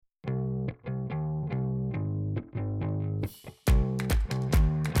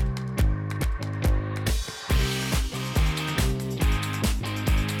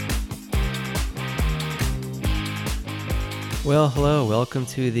Well, hello. Welcome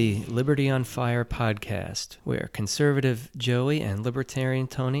to the Liberty on Fire podcast, where conservative Joey and libertarian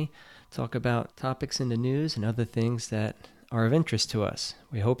Tony talk about topics in the news and other things that are of interest to us.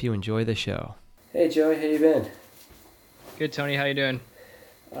 We hope you enjoy the show. Hey Joey, how you been? Good, Tony. How you doing?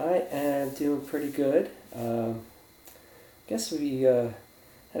 I am doing pretty good. Guess we had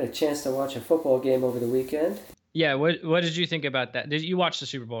a chance to watch a football game over the weekend. Yeah. What did you think about that? Did you watch the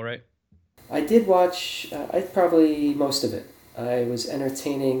Super Bowl, right? I did watch, probably most of it. I was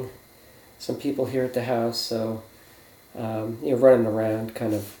entertaining some people here at the house, so running around,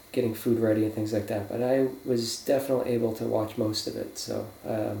 kind of getting food ready and things like that. But I was definitely able to watch most of it, so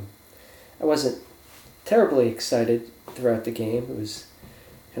I wasn't terribly excited throughout the game. It was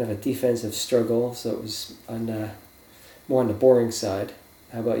kind of a defensive struggle, so it was more on the boring side.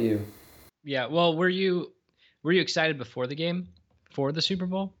 How about you? Yeah. Well, were you excited before the game, for the Super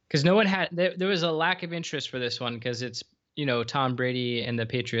Bowl? Because no one had. There was a lack of interest for this one because it's Tom Brady and the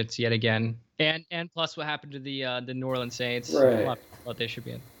Patriots yet again, and plus what happened to the New Orleans Saints. Right. What they should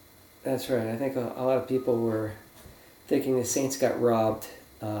be in. That's right. I think a lot of people were thinking the Saints got robbed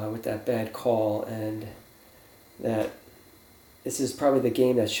with that bad call, and that this is probably the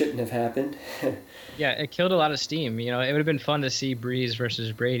game that shouldn't have happened. Yeah, it killed a lot of steam. It would have been fun to see Breeze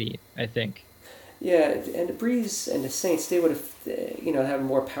versus Brady, I think. Yeah, and the Breeze and the Saints, they would have, have a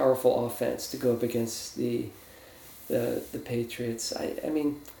more powerful offense to go up against the Patriots. I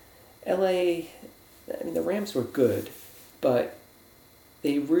mean, LA, the Rams were good, but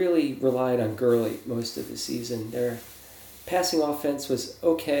they really relied on Gurley most of the season. Their passing offense was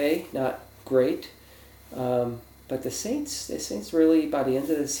okay, not great. But the Saints really, by the end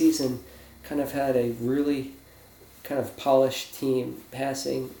of the season, kind of had a really kind of polished team,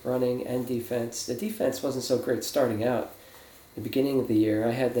 passing, running, and defense. The defense wasn't so great starting out. At the beginning of the year,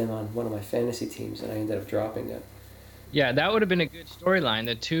 I had them on one of my fantasy teams, and I ended up dropping them. Yeah, that would have been a good storyline.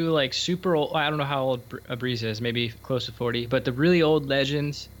 The two super old, I don't know how old Breeze is, maybe close to 40, but the really old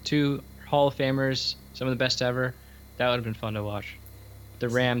legends, two Hall of Famers, some of the best ever. That would have been fun to watch. The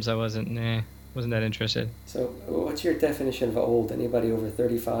Rams, I wasn't that interested. So, what's your definition of old? Anybody over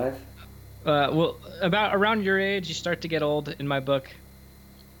 35? Well, about around your age, you start to get old in my book.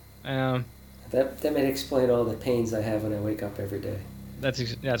 That may explain all the pains I have when I wake up every day. That's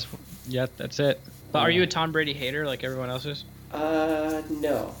it. But are you a Tom Brady hater like everyone else is?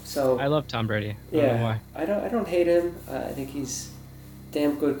 No. So I love Tom Brady. I don't know why. I don't hate him. I think he's a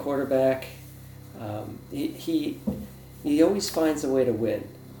damn good quarterback. He always finds a way to win,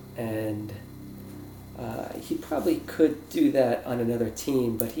 and he probably could do that on another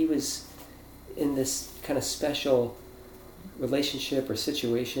team, but he was in this kind of special relationship or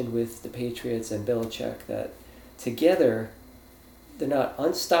situation with the Patriots and Belichick that together they're not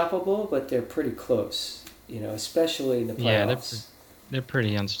unstoppable, but they're pretty close, especially in the playoffs. Yeah, they're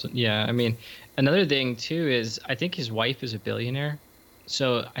pretty unstoppable. Yeah, I mean, another thing too is I think his wife is a billionaire,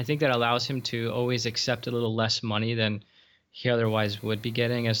 so I think that allows him to always accept a little less money than he otherwise would be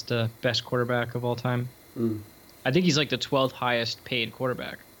getting as the best quarterback of all time. I think he's like the 12th highest paid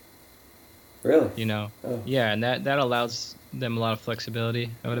quarterback. Really? Oh. Yeah, and that allows them a lot of flexibility,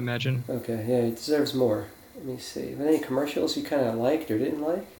 I would imagine. Okay, yeah, he deserves more. Let me see. Were there any commercials you kind of liked or didn't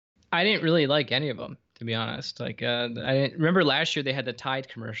like? I didn't really like any of them, to be honest. Like, I didn't remember last year they had the Tide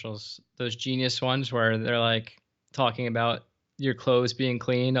commercials, those genius ones where they're like talking about your clothes being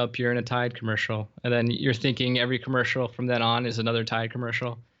clean. Up, you're in a Tide commercial, and then you're thinking every commercial from then on is another Tide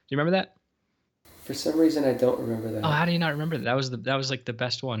commercial. Do you remember that? For some reason, I don't remember that. Oh, how do you not remember that? That was like the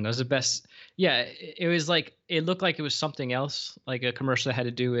best one. That was the best. Yeah, it was like it looked like it was something else, like a commercial that had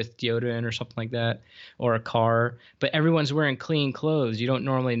to do with deodorant or something like that, or a car. But everyone's wearing clean clothes. You don't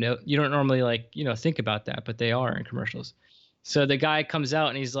normally think about that, but they are in commercials. So the guy comes out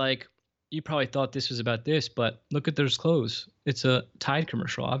and he's like, "You probably thought this was about this, but look at those clothes. It's a Tide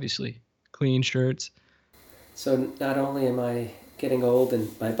commercial, obviously. Clean shirts." So not only am I getting old and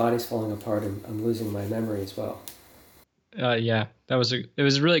my body's falling apart, I'm losing my memory as well. Yeah, it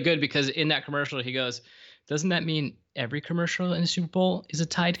was really good because in that commercial he goes, "Doesn't that mean every commercial in the Super Bowl is a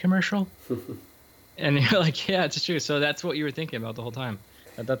Tide commercial?" And you're like, "Yeah, it's true." So that's what you were thinking about the whole time.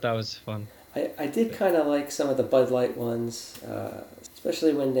 I thought that was fun. I did kind of like some of the Bud Light ones,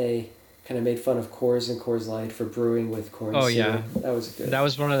 especially when they kind of made fun of Coors and Coors Light for brewing with corn syrup. Yeah, that was good. That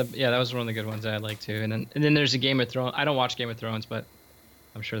was one of the good ones I liked too. And then there's a Game of Thrones. I don't watch Game of Thrones, but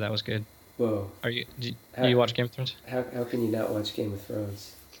I'm sure that was good. Whoa! Do you watch Game of Thrones? How can you not watch Game of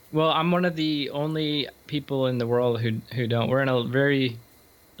Thrones? Well, I'm one of the only people in the world who don't. We're in a very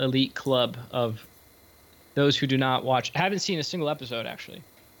elite club of those who do not watch. Haven't seen a single episode actually.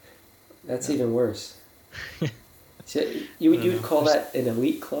 That's even worse. So you'd call that an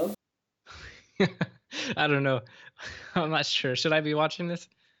elite club? I don't know. I'm not sure. Should I be watching this?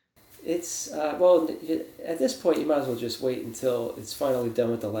 It's well, at this point, you might as well just wait until it's finally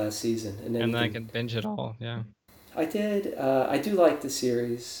done with the last season, and then And you then I can. can binge it all. Yeah. I did. I do like the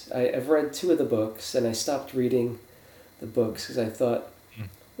series. I've read 2 of the books, and I stopped reading the books because I thought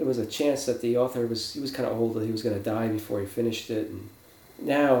there was a chance that the author he was kind of old, that he was going to die before he finished it. And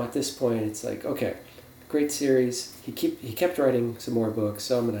now at this point, it's like, okay, great series. He kept writing some more books,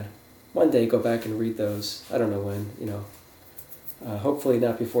 so I'm gonna one day go back and read those. I don't know when. Hopefully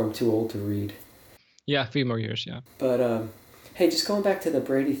not before I'm too old to read. Yeah, a few more years. Yeah. But hey, just going back to the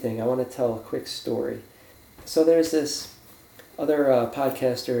Brady thing, I want to tell a quick story. So there's this other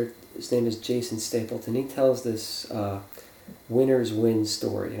podcaster. His name is Jason Stapleton. He tells this winners win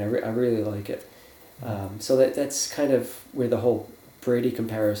story, and I really like it. So that's kind of where the whole Brady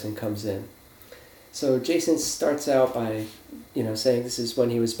comparison comes in. So Jason starts out by, saying this is when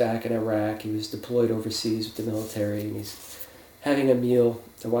he was back in Iraq. He was deployed overseas with the military, and he's having a meal,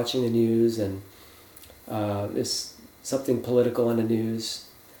 they're watching the news, and there's something political on the news.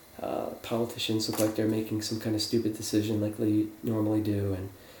 Politicians look like they're making some kind of stupid decision like they normally do,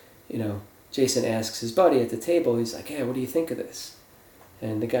 and Jason asks his buddy at the table, he's like, hey, what do you think of this?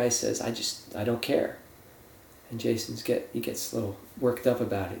 And the guy says, I don't care. And Jason gets a little worked up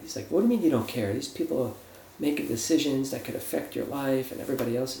about it. He's like, what do you mean you don't care? These people are making decisions that could affect your life and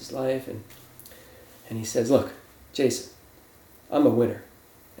everybody else's life. And he says, look, Jason, I'm a winner,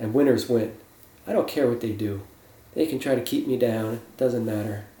 and winners win. I don't care what they do. They can try to keep me down. It doesn't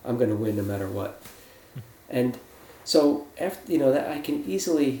matter. I'm going to win no matter what. And so after that, I can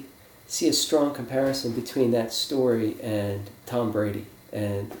easily see a strong comparison between that story and Tom Brady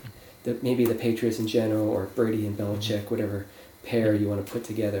and maybe the Patriots in general, or Brady and Belichick, whatever pair you want to put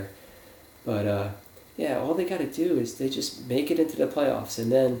together. But all they got to do is they just make it into the playoffs, and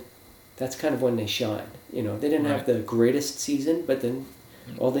then that's kind of when they shine. They didn't have the greatest season, but then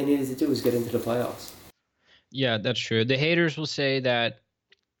all they needed to do was get into the playoffs. Yeah, that's true. The haters will say that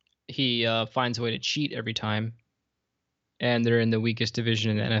he finds a way to cheat every time, and they're in the weakest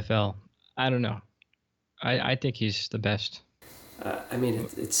division in the NFL. I don't know. I think he's the best.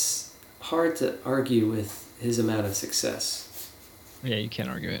 It's hard to argue with his amount of success. Yeah, you can't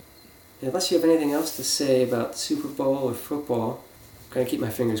argue it. Unless you have anything else to say about Super Bowl or football, I'm going to keep my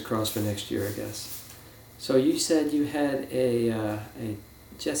fingers crossed for next year, I guess. So you said you had a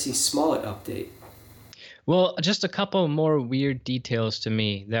Jesse Smollett update. Well, just a couple more weird details to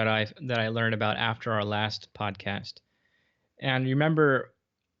me that I learned about after our last podcast. And you remember,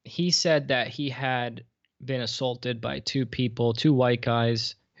 he said that he had been assaulted by 2 people, 2 white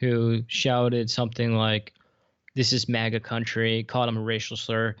guys, who shouted something like, "This is MAGA country," called him a racial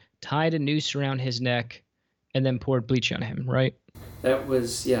slur, tied a noose around his neck, and then poured bleach on him, right? That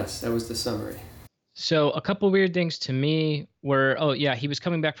was the summary. So a couple weird things to me were, he was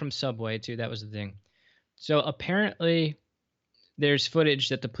coming back from Subway too. That was the thing. So apparently there's footage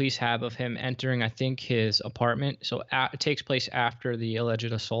that the police have of him entering, I think, his apartment. So it takes place after the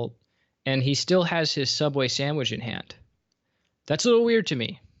alleged assault, and he still has his Subway sandwich in hand. That's a little weird to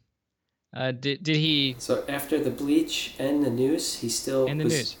me. Did he? So after the bleach and the noose,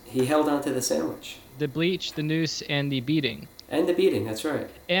 he held on to the sandwich. The bleach, the noose, and the beating. And the beating, that's right.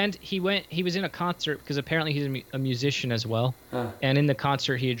 And he was in a concert, because apparently he's a musician as well. Huh. And in the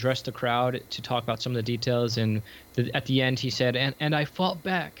concert, he addressed the crowd to talk about some of the details. And at the end, he said, and I fought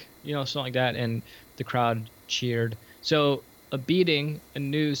back, something like that. And the crowd cheered. So a beating, a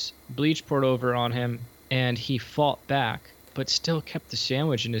noose, bleach poured over on him, and he fought back, but still kept the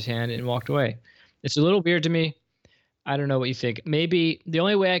sandwich in his hand and walked away. It's a little weird to me. I don't know what you think. Maybe the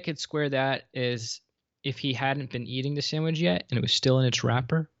only way I could square that is if he hadn't been eating the sandwich yet and it was still in its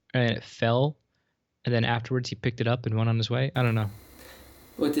wrapper and it fell, and then afterwards he picked it up and went on his way. I don't know.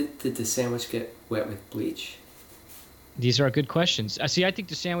 Well, did the sandwich get wet with bleach? These are good questions. I think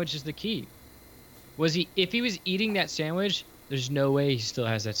the sandwich is the key. If he was eating that sandwich, there's no way he still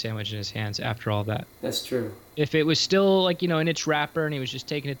has that sandwich in his hands after all that. That's true. If it was still in its wrapper and he was just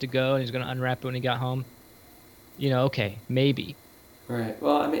taking it to go and he was going to unwrap it when he got home, okay, maybe. Right.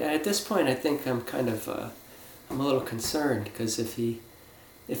 Well, at this point, I think I'm kind of, I'm a little concerned, because if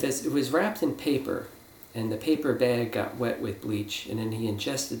it was wrapped in paper, and the paper bag got wet with bleach, and then he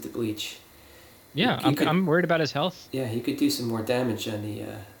ingested the bleach. Yeah, I'm worried about his health. Yeah, he could do some more damage on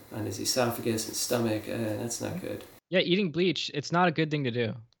his esophagus and stomach. That's not good. Yeah, eating bleach, it's not a good thing to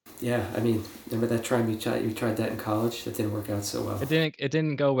do. Yeah, remember that time you tried that in college? That didn't work out so well. It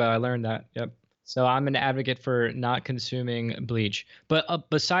didn't go well. I learned that. Yep. So I'm an advocate for not consuming bleach. But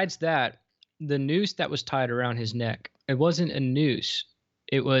besides that, the noose that was tied around his neck, it wasn't a noose.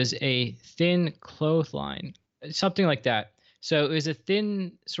 It was a thin clothesline, something like that. So it was a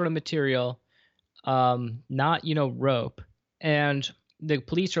thin sort of material, not, rope. And the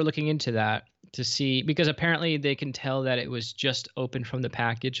police are looking into that to see, because apparently they can tell that it was just open from the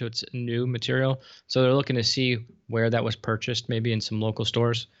package, so it's new material. So they're looking to see where that was purchased, maybe in some local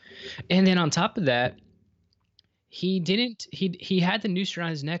stores. And then on top of that, he had the noose around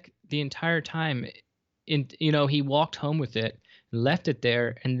his neck the entire time. He walked home with it, left it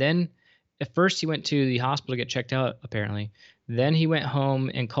there, and then at first he went to the hospital to get checked out, apparently. Then he went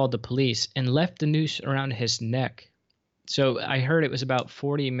home and called the police and left the noose around his neck. So I heard it was about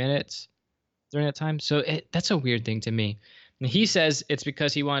 40 minutes during that time. So that's a weird thing to me. And he says it's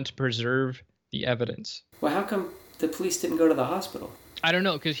because he wanted to preserve the evidence. Well, how come the police didn't go to the hospital? I don't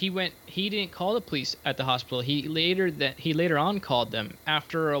know, because he didn't call the police at the hospital. He later on called them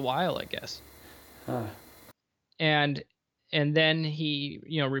after a while, I guess. Huh. And then he,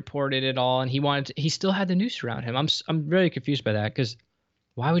 reported it all, and he still had the noose around him. I'm really confused by that, because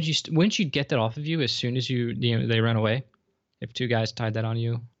why would you wouldn't you get that off of you as soon as they ran away? If two guys tied that on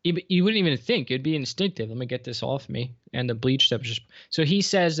you, you wouldn't even think. It'd be instinctive. Let me get this off me. And the bleach stuff was just. So he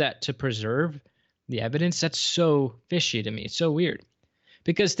says that to preserve the evidence. That's so fishy to me. It's so weird.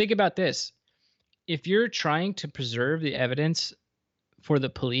 Because think about this. If you're trying to preserve the evidence for the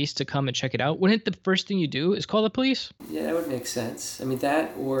police to come and check it out, wouldn't the first thing you do is call the police? Yeah, that would make sense. I mean,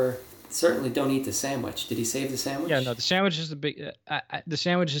 that, or certainly don't eat the sandwich. Did he save the sandwich? Yeah, no, the sandwich is the big. The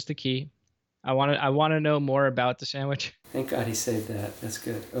sandwich is the key. I want to know more about the sandwich. Thank God he saved that. That's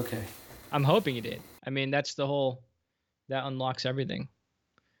good. Okay. I'm hoping he did. I mean, that unlocks everything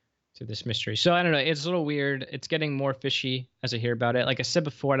to this mystery. So I don't know. It's a little weird. It's getting more fishy as I hear about it. Like I said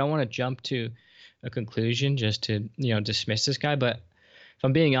before, I don't want to jump to a conclusion just to, dismiss this guy. But if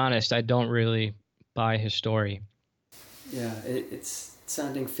I'm being honest, I don't really buy his story. Yeah, it's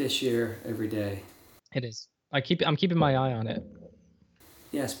sounding fishier every day. It is. I'm keeping my eye on it.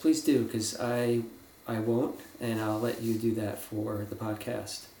 Yes, please do, because I won't, and I'll let you do that for the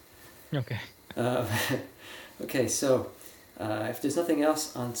podcast. Okay. Okay, so if there's nothing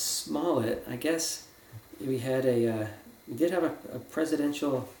else on Smollett, I guess we did have a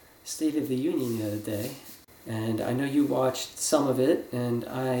presidential State of the Union the other day, and I know you watched some of it, and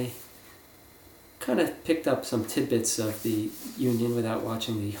I kind of picked up some tidbits of the Union without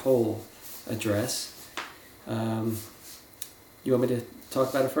watching the whole address. You want me to talk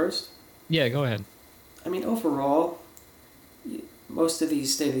about it first? Yeah, go ahead. I mean, overall, most of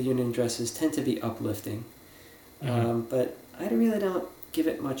these State of the Union addresses tend to be uplifting, but I really don't give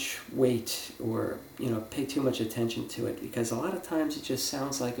it much weight or pay too much attention to it, because a lot of times it just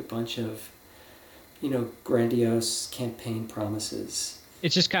sounds like a bunch of grandiose campaign promises.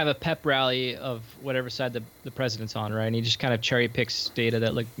 It's just kind of a pep rally of whatever side the president's on, right? And he just kind of cherry picks data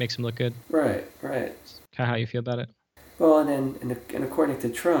that makes him look good. Right. Kind of how you feel about it. Well, and according to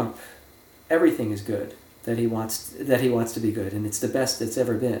Trump, everything is good that he wants to be good, and it's the best it's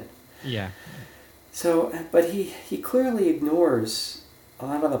ever been. Yeah. So, but he clearly ignores a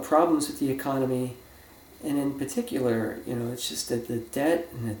lot of the problems with the economy, and in particular, it's just that the debt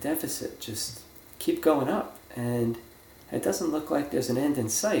and the deficit just keep going up, and it doesn't look like there's an end in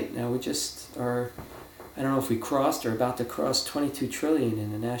sight. Now we just are, I don't know if we crossed or about to cross 22 trillion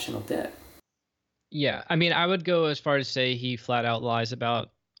in the national debt. Yeah, I mean, I would go as far as say he flat out lies about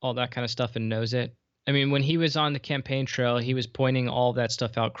all that kind of stuff and knows it. I mean, when he was on the campaign trail, he was pointing all of that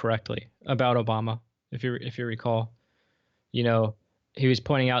stuff out correctly about Obama, if you recall. He was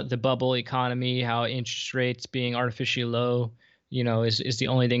pointing out the bubble economy, how interest rates being artificially low, is the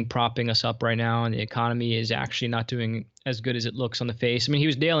only thing propping us up right now, and the economy is actually not doing as good as it looks on the face. I mean, he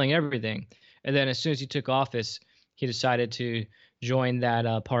was nailing everything, and then as soon as he took office, he decided to join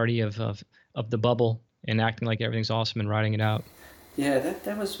that party of the bubble and acting like everything's awesome and riding it out. Yeah,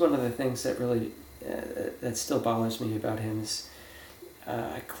 that was one of the things that really that still bothers me about him is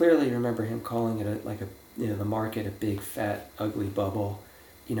I clearly remember him calling it the market a big fat ugly bubble.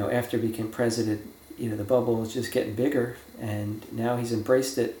 After he became president, the bubble was just getting bigger, and now he's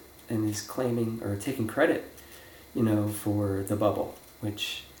embraced it and he's claiming or taking credit, for the bubble,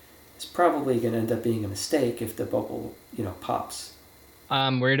 which is probably going to end up being a mistake if the bubble, pops.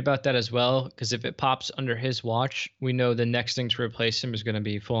 I'm worried about that as well, because if it pops under his watch, we know the next thing to replace him is going to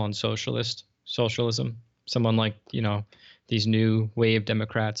be full-on socialism. Someone like, these new wave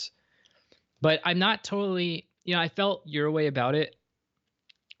Democrats. But I'm not totally, I felt your way about it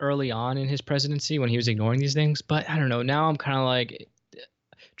early on in his presidency when he was ignoring these things. But I don't know. Now I'm kind of like,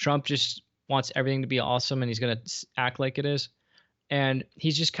 Trump just wants everything to be awesome and he's going to act like it is. And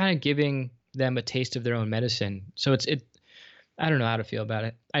he's just kind of giving them a taste of their own medicine. So I don't know how to feel about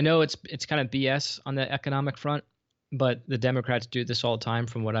it. I know it's kind of BS on the economic front, but the Democrats do this all the time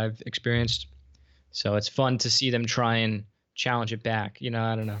from what I've experienced. So it's fun to see them try and challenge it back. I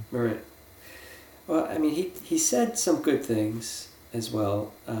don't know. Right. Well, I mean, he said some good things as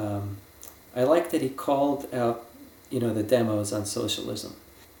well. I like that he called out, the demos on socialism.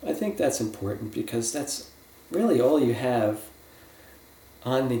 I think that's important because that's really all you have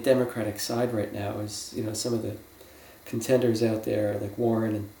on the Democratic side right now is, some of the contenders out there like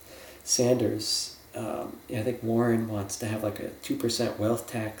Warren and Sanders. I think Warren wants to have like a 2% wealth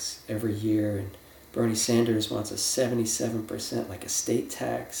tax every year, and Bernie Sanders wants a 77% like estate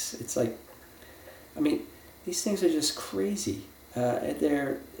tax. It's like, I mean, these things are just crazy.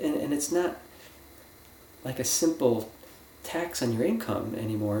 And it's not like a simple tax on your income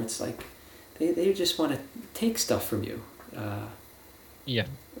anymore. It's like they just want to take stuff from you. Yeah.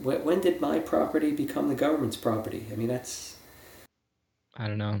 When did my property become the government's property? I mean, that's... I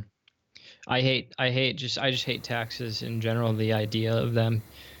don't know. I just hate taxes in general, the idea of them,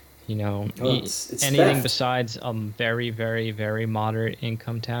 It's anything theft. besides very, very, very moderate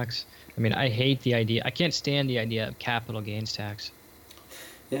income tax. I mean, I hate the idea. I can't stand the idea of capital gains tax.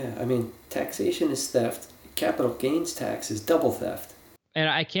 Yeah, I mean, taxation is theft. Capital gains tax is double theft. And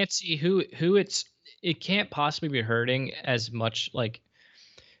I can't see who it can't possibly be hurting as much, like,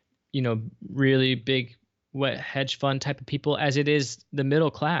 really big what hedge fund type of people as it is the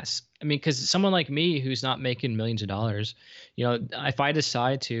middle class. I mean, because someone like me who's not making millions of dollars, if I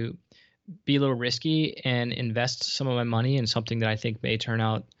decide to be a little risky and invest some of my money in something that I think may turn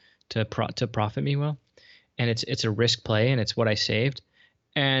out to profit me well, and it's a risk play and it's what I saved,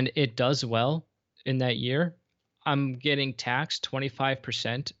 and it does well in that year, I'm getting taxed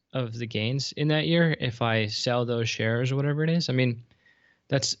 25% of the gains in that year if I sell those shares or whatever it is. I mean,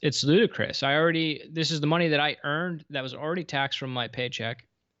 it's ludicrous. This is the money that I earned that was already taxed from my paycheck,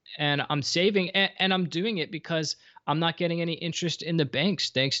 and I'm saving, and I'm doing it because I'm not getting any interest in the banks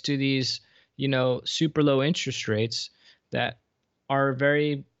thanks to these, super low interest rates that are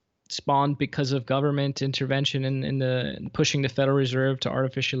very spawned because of government intervention in the pushing the Federal Reserve to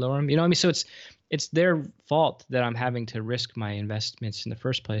artificially lower them. I mean? So it's their fault that I'm having to risk my investments in the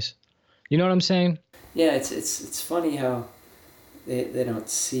first place. You know what I'm saying? Yeah, it's funny how they don't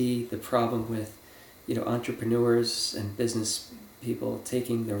see the problem with, entrepreneurs and business people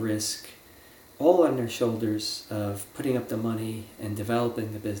taking the risk all on their shoulders of putting up the money and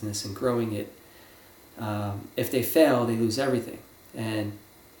developing the business and growing it. If they fail, they lose everything. And,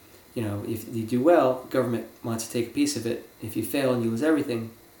 if you do well, government wants to take a piece of it. If you fail and you lose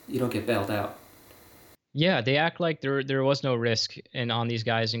everything, you don't get bailed out. Yeah, they act like there was no risk on these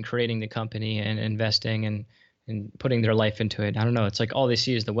guys in creating the company and investing and putting their life into it. I don't know. It's like all they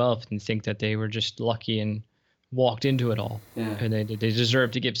see is the wealth and think that they were just lucky and walked into it all. Yeah. And they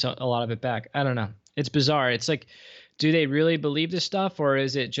deserve to give a lot of it back. I don't know. It's bizarre. It's like, do they really believe this stuff, or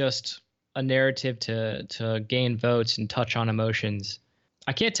is it just a narrative to gain votes and touch on emotions?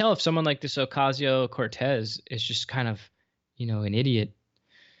 I can't tell if someone like this Ocasio-Cortez is just kind of, an idiot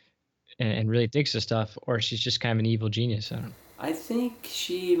and really thinks of stuff, or she's just kind of an evil genius. I don't know. I think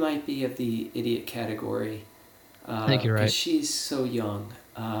she might be of the idiot category. I think you're right. 'Cause she's so young.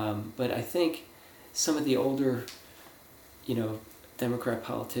 But I think some of the older, Democrat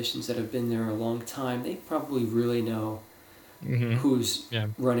politicians that have been there a long time, they probably really know who's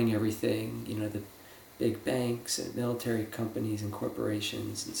running everything. The big banks and military companies and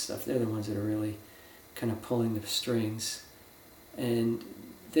corporations and stuff. They're the ones that are really kind of pulling the strings. And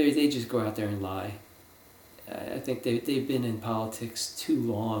they just go out there and lie. I think they've been in politics too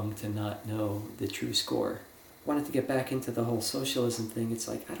long to not know the true score. Wanted to get back into the whole socialism thing. It's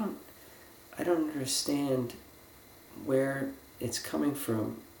like I don't understand where it's coming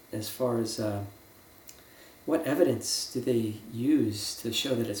from as far as what evidence do they use to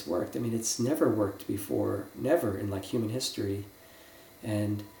show that it's worked. I mean, it's never worked before, never in like human history,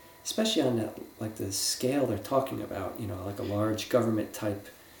 and especially on that like the scale they're talking about. Like a large government type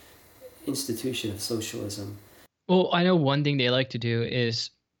institution of socialism. Well, I know one thing they like to do is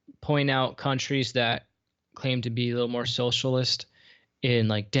point out countries that claim to be a little more socialist in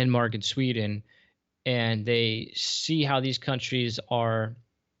like Denmark and Sweden, and they see how these countries are,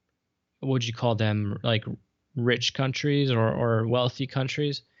 what would you call them, like rich countries or wealthy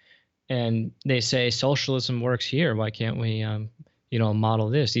countries, and they say socialism works here. Why can't we, model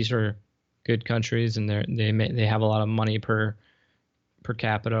this? These are good countries, and they have a lot of money per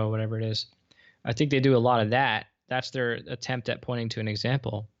capita or whatever it is. I think they do a lot of that. That's their attempt at pointing to an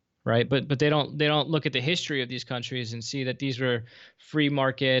example, right? But they don't look at the history of these countries and see that these were free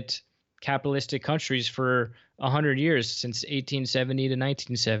market capitalistic countries for 100 years, since 1870 to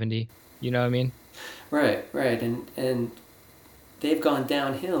 1970. You know what I mean? Right, right, and they've gone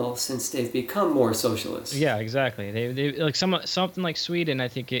downhill since they've become more socialist. Yeah, exactly. They like something like Sweden. I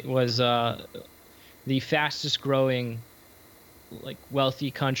think it was the fastest growing like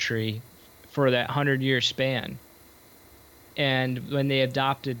wealthy country for that 100-year span. And when they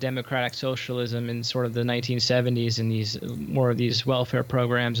adopted democratic socialism in sort of the 1970s and these more of these welfare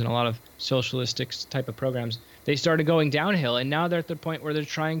programs and a lot of socialistic type of programs, they started going downhill. And now they're at the point where they're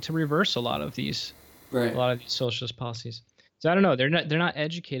trying to reverse a lot of these Right. socialist policies. So I don't know. They're not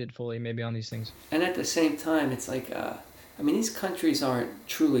educated fully maybe on these things. And at the same time, it's like, I mean, these countries aren't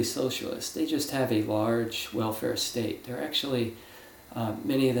truly socialist. They just have a large welfare state. They're actually,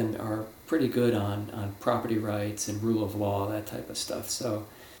 many of them are pretty good on property rights and rule of law, that type of stuff. So,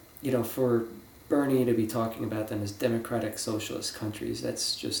 for Bernie to be talking about them as democratic socialist countries,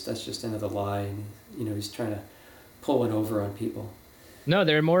 that's just another lie. And, he's trying to pull one over on people. No,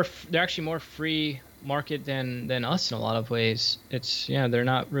 they're actually more free market than us in a lot of ways. They're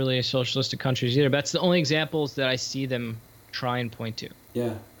not really socialistic countries either. But that's the only examples that I see them try and point to.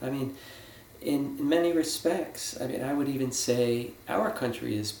 Yeah, I mean, in many respects, I mean, I would even say our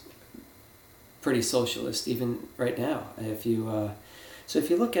country is pretty socialist even right now. If you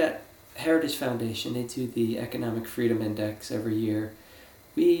look at Heritage Foundation, they do the Economic Freedom Index every year.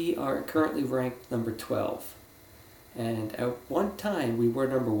 We are currently ranked number 12. And at one time, we were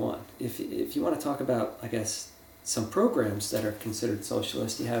number 1. If you want to talk about, I guess, some programs that are considered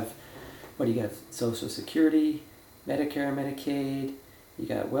socialist, you have Social Security, Medicare, Medicaid, you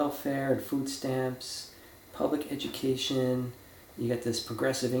got welfare and food stamps, public education, you got this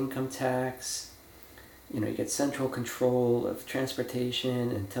progressive income tax, you get central control of transportation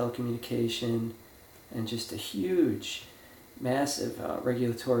and telecommunication, and just a huge, massive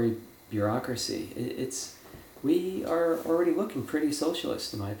regulatory bureaucracy. We are already looking pretty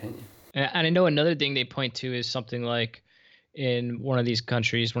socialist, in my opinion. And I know another thing they point to is something like in one of these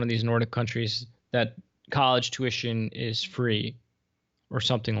countries, one of these Nordic countries, that college tuition is free or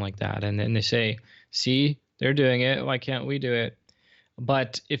something like that. And then they say, see, they're doing it. Why can't we do it?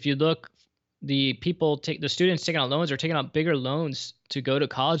 But if you look, the students taking out loans are taking out bigger loans to go to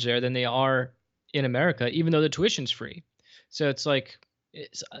college there than they are in America, even though the tuition's free. So it's like,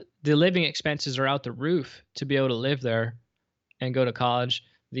 the living expenses are out the roof to be able to live there and go to college.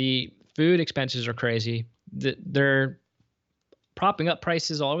 The food expenses are crazy. They're propping up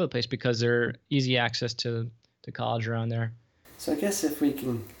prices all over the place because they're easy access to college around there. So I guess if we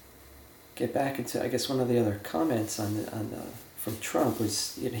can get back into, I guess one of the other comments from Trump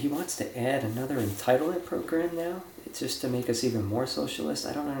was, he wants to add another entitlement program now. It's just to make us even more socialist.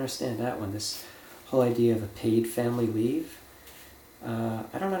 I don't understand that one. This whole idea of a paid family leave.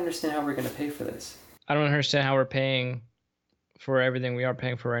 I don't understand how we're going to pay for this. I don't understand how we're paying for everything we are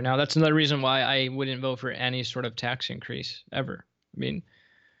paying for right now. That's another reason why I wouldn't vote for any sort of tax increase ever. I mean,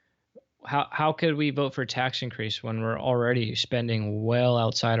 how could we vote for a tax increase when we're already spending well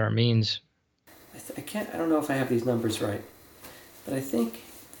outside our means? I don't know if I have these numbers right, but I think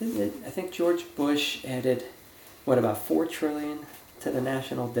George Bush added about $4 trillion to the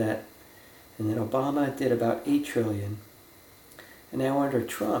national debt, and then Obama did about $8 trillion. And now under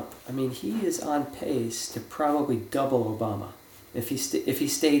Trump, I mean, he is on pace to probably double Obama if he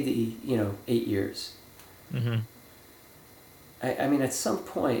stayed the 8 years. Mm-hmm. I mean, at some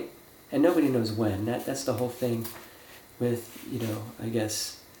point, and nobody knows when. That's the whole thing with I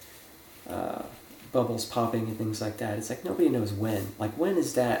guess bubbles popping and things like that. It's like nobody knows when. Like, when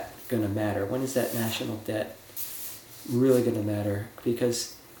is that going to matter? When is that national debt really going to matter?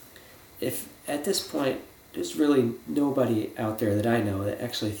 Because if at this point, there's really nobody out there that I know that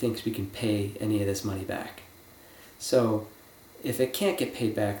actually thinks we can pay any of this money back. So if it can't get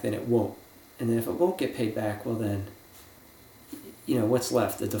paid back, then it won't. And then if it won't get paid back, well then, what's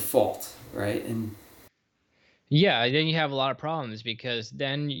left? The default, right? And yeah, then you have a lot of problems because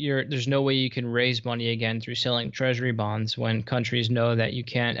then there's no way you can raise money again through selling treasury bonds when countries know that you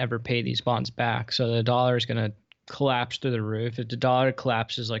can't ever pay these bonds back. So the dollar is going to collapse through the roof. If the dollar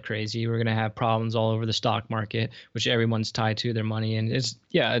collapses like crazy, we're going to have problems all over the stock market, which everyone's tied to their money. And it's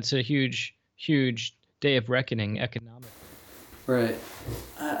a huge, huge day of reckoning economically. Right.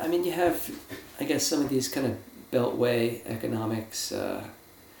 I mean, you have, I guess, some of these kind of beltway economics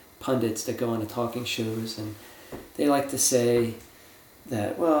pundits that go on to talking shows, and they like to say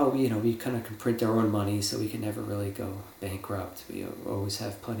that, well, we kind of can print our own money, so we can never really go bankrupt. We always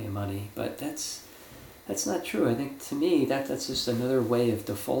have plenty of money. But that's not true. I think, to me, that's just another way of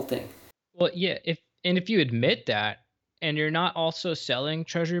defaulting. Well, yeah, if you admit that, and you're not also selling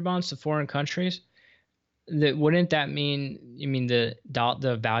treasury bonds to foreign countries, wouldn't that mean,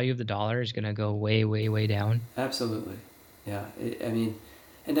 the value of the dollar is going to go way, way, way down? Absolutely. Yeah. I mean,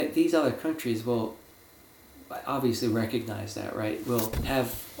 and these other countries will obviously recognize that, right? We'll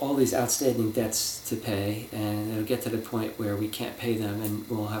have all these outstanding debts to pay, and it'll get to the point where we can't pay them, and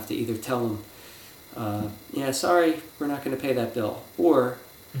we'll have to either tell them, yeah, sorry, we're not going to pay that bill, or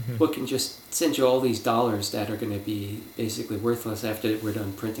we can just send you all these dollars that are going to be basically worthless after we're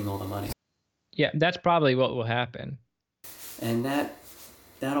done printing all the money. Yeah, that's probably what will happen. And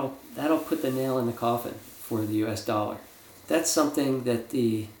that'll put the nail in the coffin for the U.S. dollar. That's something that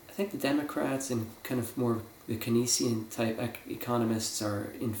I think the Democrats and kind of more the Keynesian type economists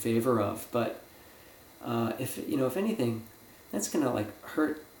are in favor of. But if anything, that's going to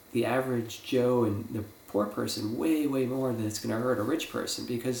hurt the average Joe and the poor person way, way more than it's going to hurt a rich person,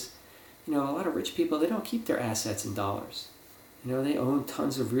 because a lot of rich people, they don't keep their assets in dollars. They own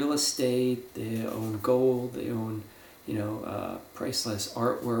tons of real estate, they own gold, they own priceless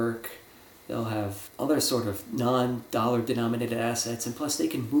artwork. They'll have other sort of non-dollar denominated assets, and plus they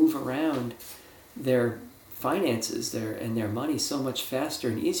can move around their finances and their money so much faster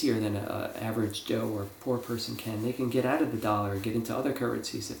and easier than an average Joe or poor person can. They can get out of the dollar and get into other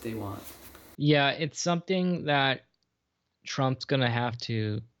currencies if they want. Yeah, it's something that Trump's going to have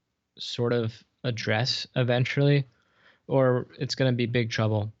to sort of address eventually, or it's going to be big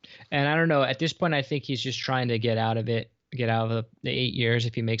trouble. And I don't know, at this point, I think he's just trying to get out of the 8 years,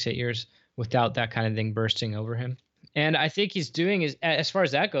 if he makes 8 years, without that kind of thing bursting over him. And I think he's doing, as far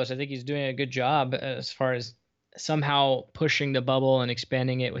as that goes, I think he's doing a good job as far as somehow pushing the bubble and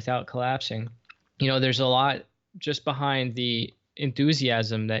expanding it without collapsing. There's a lot just behind the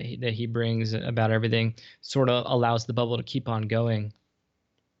enthusiasm that he brings about everything, sort of allows the bubble to keep on going.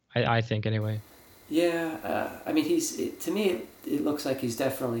 I think anyway. Yeah, I mean, to me, it looks like he's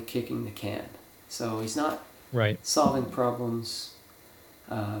definitely kicking the can. So he's not solving problems.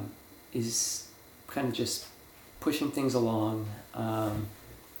 He's kind of just pushing things along.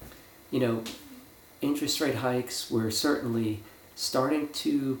 Interest rate hikes were certainly starting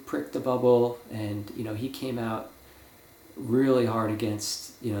to prick the bubble, and he came out really hard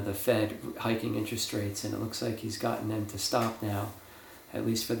against the Fed hiking interest rates, and it looks like he's gotten them to stop now, at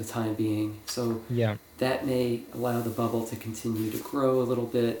least for the time being. So yeah, that may allow the bubble to continue to grow a little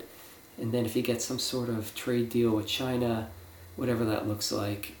bit, and then if he gets some sort of trade deal with China, whatever that looks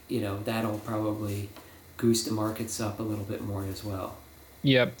like, that'll probably goose the markets up a little bit more as well.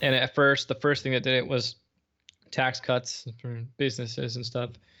 Yeah, and at first, the first thing that did it was tax cuts for businesses and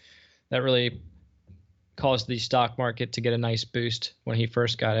stuff. That really caused the stock market to get a nice boost when he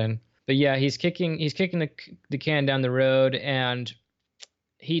first got in. But yeah, he's kicking the can down the road, and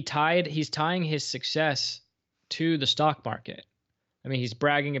he's tying his success to the stock market. I mean, he's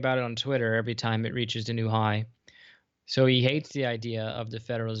bragging about it on Twitter every time it reaches a new high. So he hates the idea of the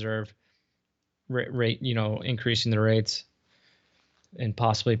Federal Reserve rate, increasing the rates and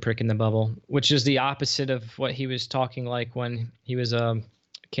possibly pricking the bubble, which is the opposite of what he was talking like when he was a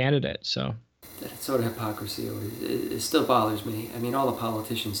candidate. So that sort of hypocrisy, it still bothers me. I mean, all the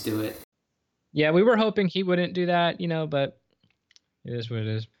politicians do it. Yeah, we were hoping he wouldn't do that, but it is what it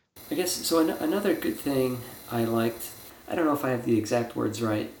is. I guess, so another good thing I liked, I don't know if I have the exact words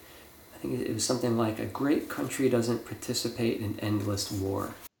right, I think it was something like, a great country doesn't participate in endless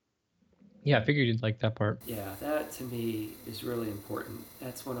war. Yeah, I figured you'd like that part. Yeah, that to me is really important.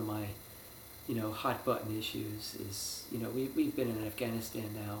 That's one of my, hot button issues is, we've been in Afghanistan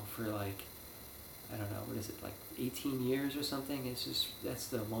now for I don't know, what is it, 18 years or something? That's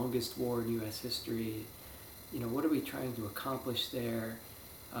the longest war in U.S. history. What are we trying to accomplish there?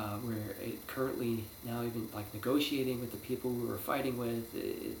 We're currently now even negotiating with the people we were fighting with.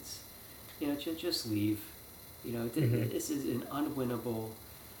 It's, just leave. This is an unwinnable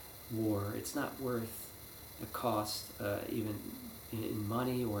war. It's not worth the cost, even in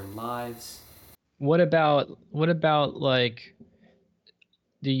money or in lives. What about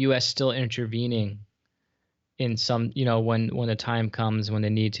the U.S. still intervening in some, when the time comes when they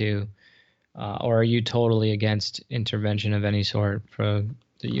need to, or are you totally against intervention of any sort for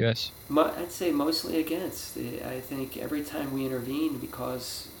the U.S.? I'd say mostly against. I think every time we intervene, we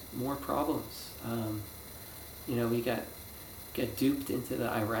cause more problems. We got duped into the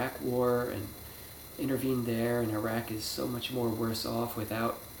Iraq war and intervened there, and Iraq is so much more worse off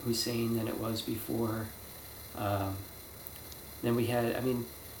without Hussein than it was before. Then we had,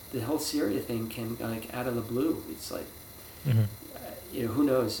 the whole Syria thing came out of the blue. It's who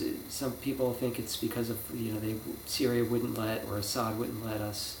knows? Some people think it's because of Syria wouldn't let, or Assad wouldn't let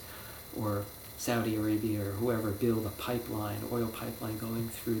us, or Saudi Arabia or whoever build a oil pipeline going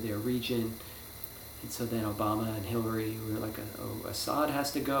through their region. And so then Obama and Hillary were like, oh, Assad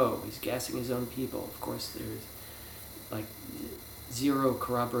has to go. He's gassing his own people. Of course, there's like zero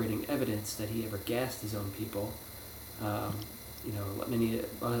corroborating evidence that he ever gassed his own people. A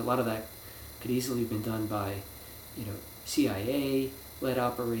lot of that could easily have been done by, CIA-led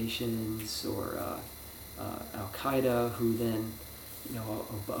operations or Al-Qaeda, who then,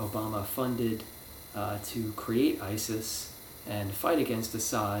 Obama funded to create ISIS and fight against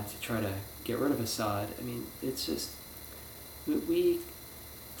Assad to try to get rid of Assad. I mean, it's just, we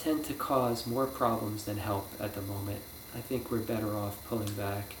tend to cause more problems than help at the moment. I think we're better off pulling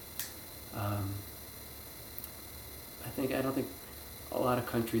back. I don't think a lot of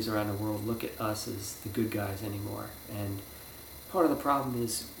countries around the world look at us as the good guys anymore. And part of the problem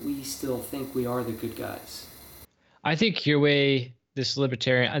is we still think we are the good guys. I think your way, this is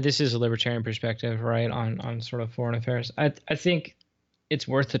a libertarian perspective, right, on sort of foreign affairs. I think it's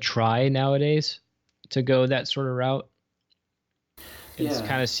worth a try nowadays to go that sort of route and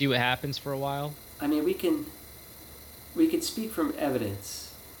kind of see what happens for a while. I mean, we can speak from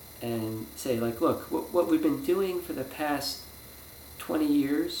evidence and say, like, look, what we've been doing for the past 20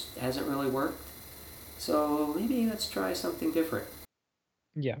 years hasn't really worked. So maybe let's try something different.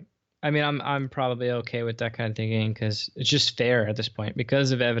 Yeah. I mean, I'm probably okay with that kind of thinking because it's just fair at this point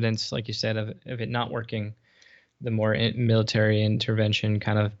because of evidence, like you said, of it not working. The more military intervention,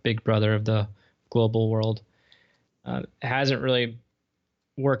 kind of big brother of the global world, hasn't really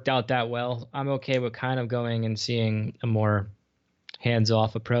worked out that well. I'm okay with kind of going and seeing a more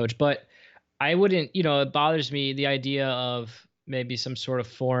hands-off approach, but I wouldn't, it bothers me, the idea of maybe some sort of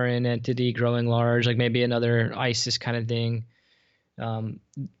foreign entity growing large, like maybe another ISIS kind of thing.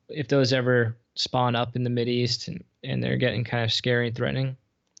 If those ever spawn up in the Mideast and they're getting kind of scary and threatening,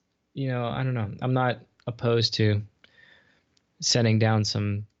 I don't know. I'm not opposed to setting down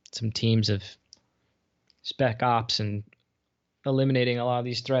some teams of spec ops and eliminating a lot of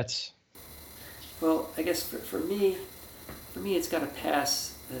these threats. Well, I guess for me, it's got to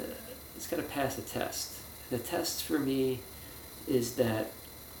pass. It's got to pass a test. The test for me is that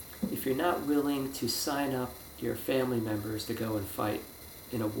if you're not willing to sign up your family members to go and fight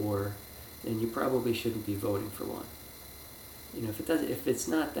in a war, then you probably shouldn't be voting for one. If it's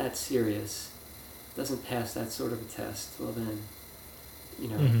not that serious, doesn't pass that sort of a test, well then,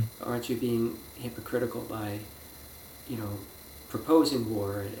 aren't you being hypocritical by, proposing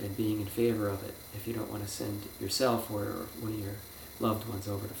war and being in favor of it if you don't want to send yourself or one of your loved ones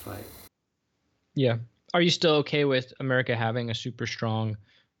over to fight? Yeah. Are you still okay with America having a super strong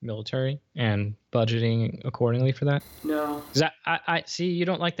military and budgeting accordingly for that? No. I see, you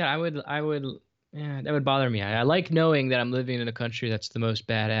don't like that. I would, yeah, that would bother me. I like knowing that I'm living in a country that's the most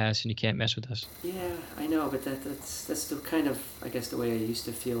badass and you can't mess with us. Yeah, I know, but that's the kind of, I guess, the way I used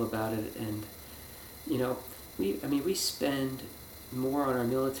to feel about it. And, we spend more on our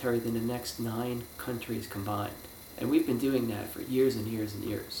military than the next 9 countries combined. And we've been doing that for years and years and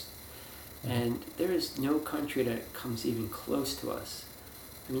years. And there is no country that comes even close to us.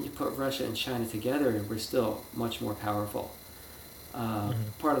 I mean, you put Russia and China together and we're still much more powerful.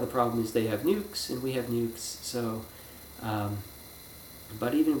 Part of the problem is they have nukes and we have nukes. So,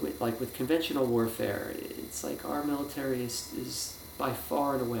 but even with conventional warfare, it's like our military is by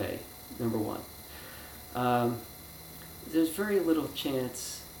far and away number one. There's very little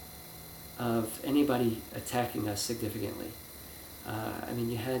chance of anybody attacking us significantly.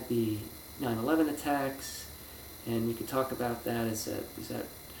 You had the 9/11 attacks, and you could talk about that is that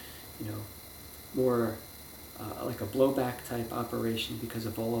more like a blowback type operation because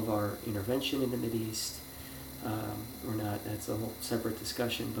of all of our intervention in the Mideast, or not. That's a whole separate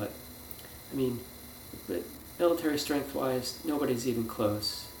discussion. But but military strength wise, nobody's even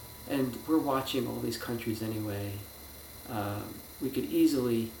close, and we're watching all these countries anyway. We could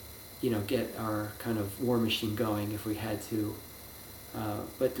easily, get our kind of war machine going if we had to.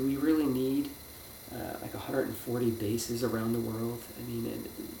 But do we really need like 140 bases around the world? I mean, and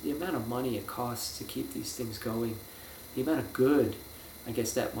the amount of money it costs to keep these things going, the amount of good, I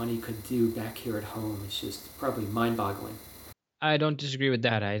guess, that money could do back here at home is just probably mind-boggling. I don't disagree with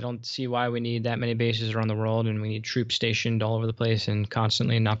that. I don't see why we need that many bases around the world and we need troops stationed all over the place and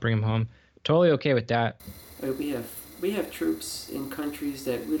constantly not bring them home. Totally okay with that. We have troops in countries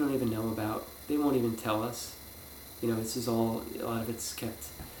that we don't even know about. They won't even tell us. This is all, a lot of it's kept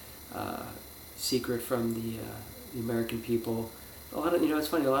secret from the American people. A lot of, it's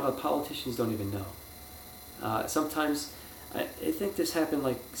funny, a lot of politicians don't even know. Sometimes, I think this happened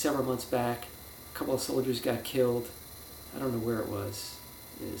like several months back. A couple of soldiers got killed. I don't know where it was.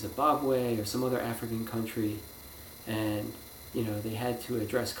 Zimbabwe or some other African country, and they had to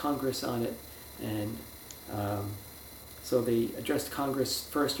address Congress on it, and so they addressed Congress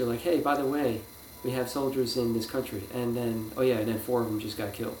first. They're like, hey, by the way, we have soldiers in this country, and then and then 4 of them just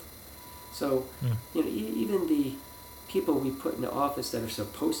got killed. So even the people we put into office that are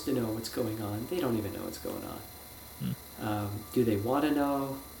supposed to know what's going on, they don't even know what's going on. Do they want to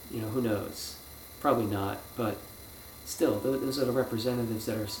know? Who knows? Probably not, but still, those are the representatives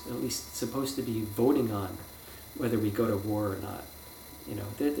that are at least supposed to be voting on whether we go to war or not.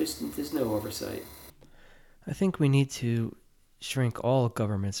 There's no oversight. I think we need to shrink all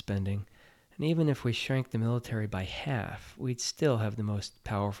government spending, and even if we shrank the military by half, we'd still have the most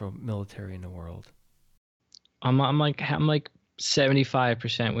powerful military in the world. I'm like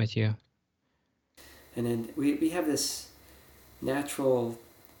 75% with you. And then we have this natural,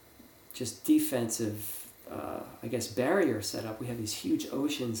 just defensive, barrier set up. We have these huge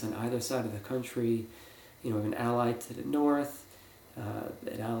oceans on either side of the country. An ally to the north,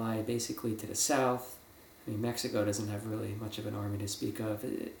 an ally basically to the south. I mean, Mexico doesn't have really much of an army to speak of.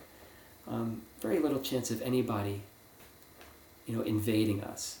 Very little chance of anybody, invading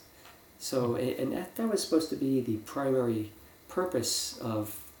us. So, and that was supposed to be the primary purpose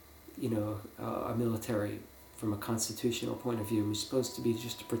of, a military from a constitutional point of view. It was supposed to be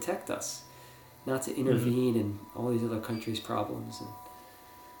just to protect us, not to intervene in all these other countries' problems. And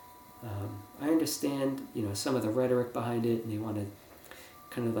I understand, some of the rhetoric behind it, and they want to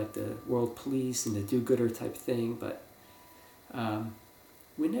kind of like the world police and the do-gooder type thing, but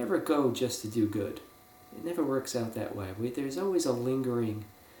we never go just to do good. It never works out that way. There's always a lingering,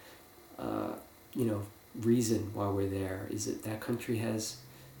 reason why we're there. Is it that country has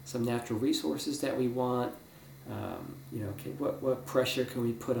some natural resources that we want? What pressure can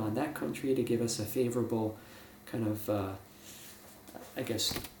we put on that country to give us a favorable kind of,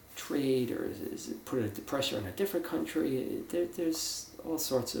 trade, or is it put a pressure on a different country? There's all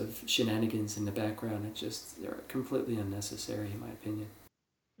sorts of shenanigans in the background. They're completely unnecessary, in my opinion.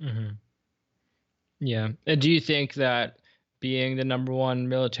 Mm-hmm. Yeah. Do you think that being the number one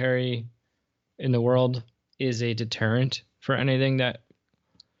military in the world is a deterrent for anything that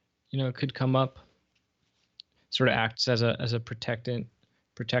could come up? Sort of acts as a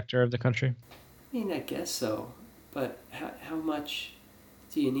protector of the country? I mean, I guess so, but how much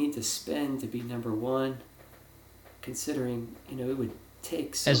do you need to spend to be number one? Considering it would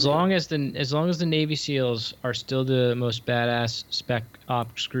take as long as the Navy SEALs are still the most badass spec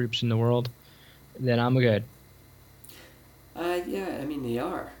ops groups in the world, then I'm good. Yeah, I mean they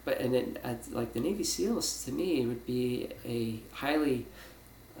are, but like the Navy SEALs to me would be a highly,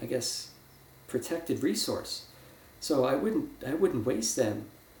 protected resource. So I wouldn't waste them,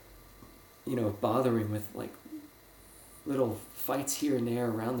 bothering with like little fights here and there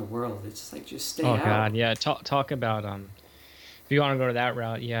around the world. It's like just stay out. Oh God, yeah. Talk about if you want to go to that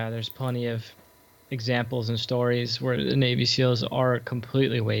route, yeah. There's plenty of examples and stories where the Navy SEALs are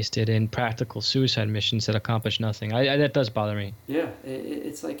completely wasted in practical suicide missions that accomplish nothing. That does bother me. Yeah,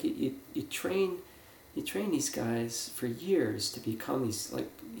 it's like you train these guys for years to become these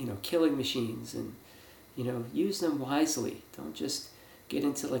killing machines, and use them wisely. Don't just get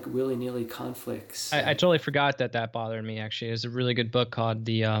into like willy-nilly conflicts. I totally forgot that bothered me. Actually, there's a really good book called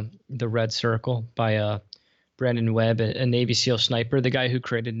the Red Circle by Brandon Webb, a Navy SEAL sniper, the guy who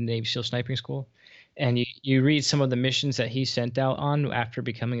created the Navy SEAL sniping school. And you read some of the missions that he sent out on after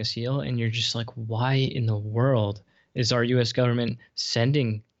becoming a SEAL, and you're just like, why in the world is our U.S. government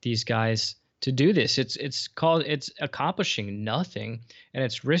sending these guys to do this? It's accomplishing nothing, and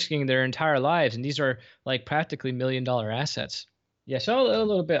it's risking their entire lives. And these are like practically $1 million assets. Yeah, so a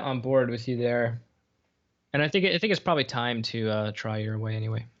little bit on board with you there. And I think it's probably time to try your way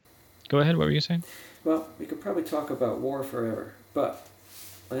anyway. Go ahead. What were you saying? Well, we could probably talk about war forever, but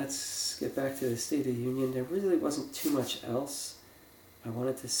let's get back to the State of the Union. There really wasn't too much else I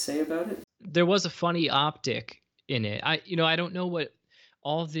wanted to say about it. There was a funny optic in it. I don't know what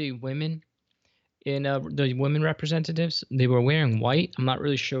all the women in the women representatives, they were wearing white. I'm not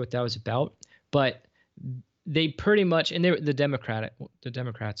really sure what that was about, but they pretty much, and they were the Democrats,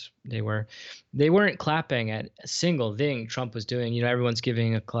 they weren't clapping at a single thing Trump was doing. Everyone's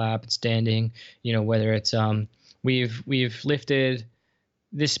giving a clap and standing, whether it's we've lifted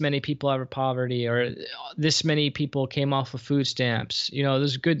this many people out of poverty, or this many people came off of food stamps.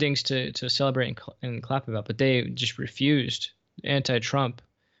 Those good things to celebrate and clap about, but they just refused. Anti-Trump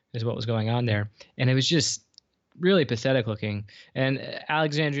is what was going on there. And it was just really pathetic looking. And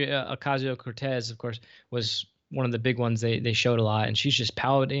Alexandria Ocasio-Cortez, of course, was one of the big ones they showed a lot. And she's just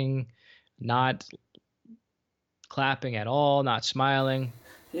pouting, not clapping at all, not smiling.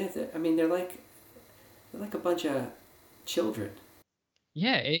 Yeah, I mean, they're like a bunch of children.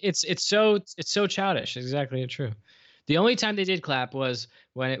 Yeah, it's so childish. Exactly true. The only time they did clap was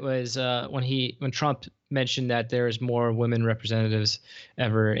when it was when Trump mentioned that there is more women representatives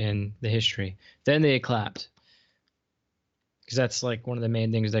ever in the history. Then they clapped because that's like one of the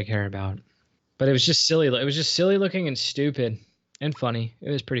main things they care about. But it was just silly. It was just silly looking and stupid and funny.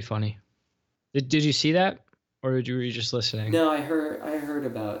 It was pretty funny. Did you see that, or were you just listening? No, I heard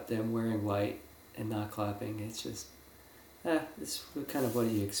about them wearing white and not clapping. It's just, it's kind of what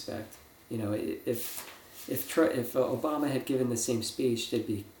do you expect? You know, if Obama had given the same speech, they'd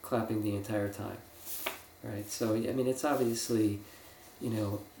be clapping the entire time, right? So I mean, it's obviously,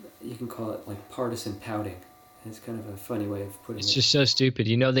 you can call it like partisan pouting. It's kind of a funny way of putting It's it. just so stupid.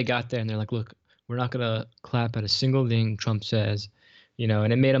 They got there and they're like, "Look, we're not gonna clap at a single thing Trump says,"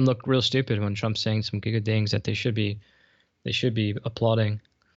 and it made them look real stupid when Trump's saying some good things that they should be applauding.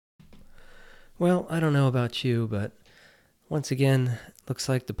 Well, I don't know about you, but once again, looks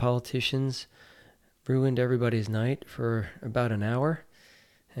like the politicians ruined everybody's night for about an hour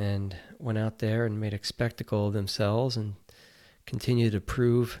and went out there and made a spectacle of themselves and continue to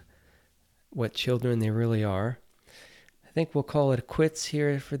prove what children they really are. I think we'll call it quits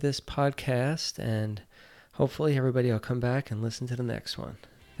here for this podcast, and hopefully everybody will come back and listen to the next one.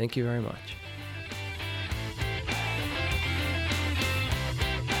 Thank you very much.